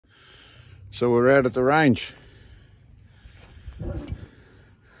So we're out at the range,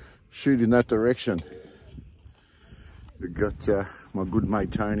 shooting that direction. We've got my good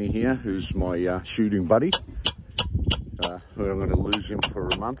mate Tony here, who's my shooting buddy. I'm going to lose him for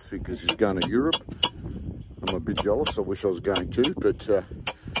a month because he's going to Europe. I'm a bit jealous, I wish I was going too, but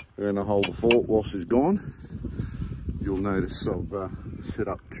we're going to hold the fort whilst he's gone. You'll notice I've set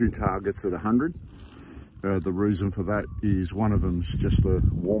up 2 targets at 100. The reason for that is one of them's just a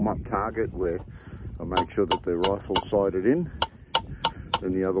warm-up target where I make sure that they're rifle sighted in,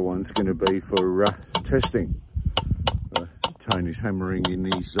 and the other one's going to be for testing. Tony's hammering in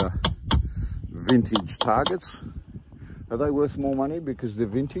these vintage targets. Are they worth more money because they're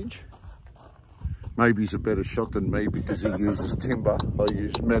vintage? Maybe he's a better shot than me because he uses timber, I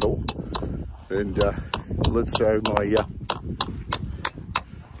use metal. And let's show my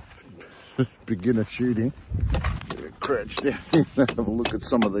beginner shooting. Crouch down here and have a look at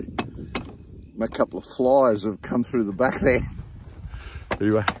some of a couple of flies have come through the back there.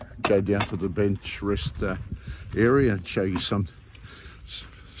 Anyway, go down to the bench rest area and show you some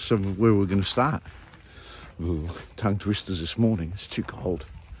of where we're going to start. Ooh, tongue twisters this morning, it's too cold.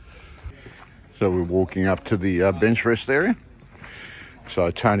 So we're walking up to the bench rest area.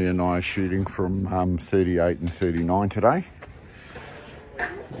 So Tony and I are shooting from 38 and 39 today.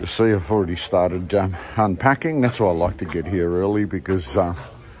 You see I've already started unpacking. That's why I like to get here early, because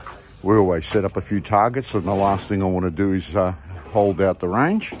we always set up a few targets and the last thing I want to do is hold out the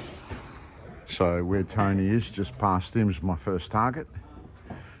range. So where Tony is, just past him, is my first target.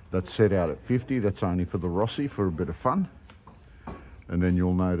 That's set out at 50. That's only for the Rossi for a bit of fun. And then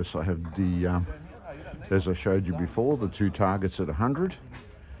you'll notice I have the, as I showed you before, the 2 targets at 100.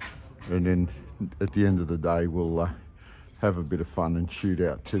 And then at the end of the day, we'll have a bit of fun and shoot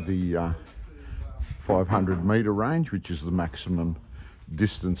out to the 500 metre range, which is the maximum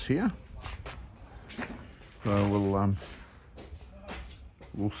distance here. So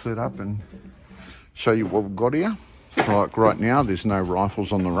we'll set up and show you what we've got here. Like right now, there's no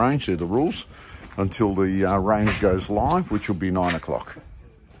rifles on the range, they're the rules, until the range goes live, which will be 9 o'clock.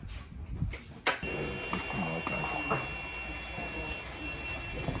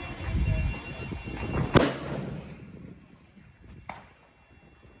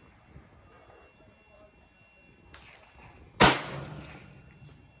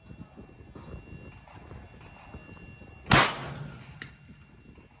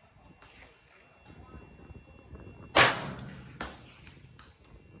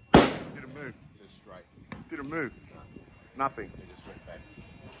 Didn't move. Nothing. It just went back.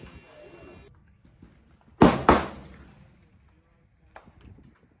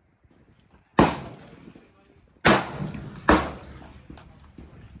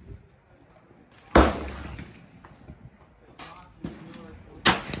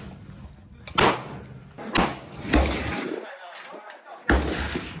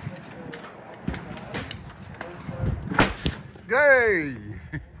 Yay!